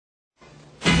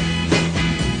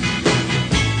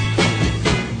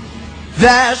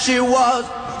There she was,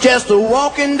 just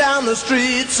walking down the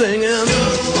street singing.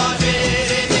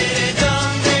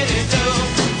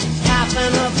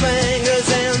 Tapping her fingers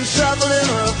and shuffling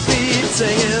her feet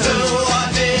singing.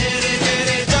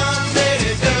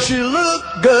 She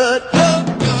looked good,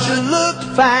 she looked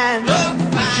fine,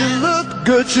 she looked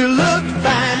good, she looked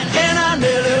fine, and I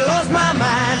nearly lost my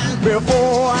mind.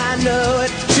 Before I knew it,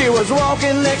 she was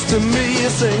walking next to me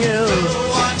singing.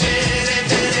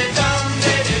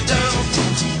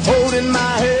 Holding my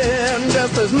hand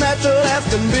just as natural as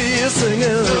can be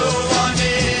singing.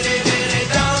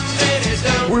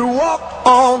 We walked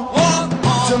on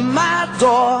to my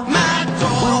door.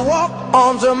 We walked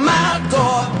on to my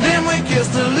door. Then we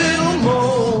kissed a little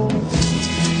more.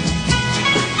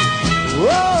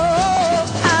 Oh,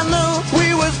 I knew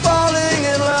we was falling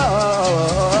in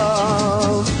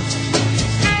love.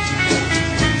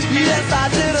 Yes, I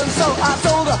did, and so I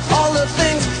told her all the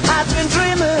things I've been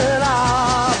dreaming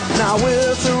of. Now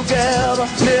we're together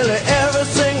nearly every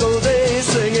single day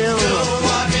singing.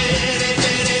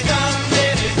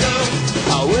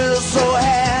 We're so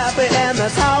happy, and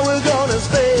that's how we're gonna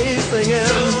stay singing.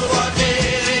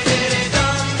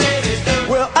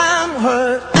 Well, I'm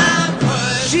hers,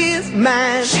 she's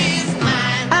mine.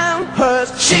 I'm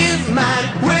hers, she's mine.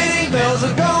 Wedding bells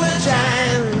are going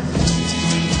chime.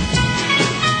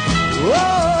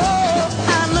 Whoa,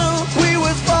 I knew we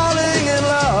was falling in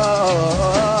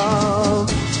love.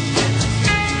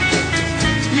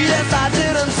 Yes, I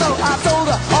did, and so I told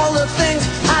her all the things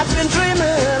I've been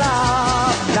dreaming of.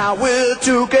 Now we're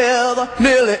together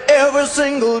nearly every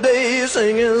single day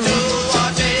singing.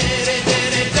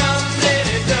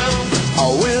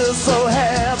 Oh, we're so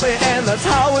happy, and that's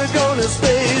how we're gonna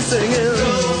stay singing.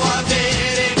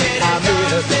 I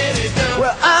mean it.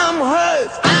 Well, I'm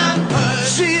hers,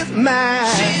 she's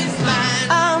mine.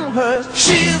 I'm hers,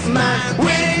 she's mine.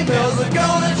 Wedding bells are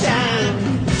gonna chime.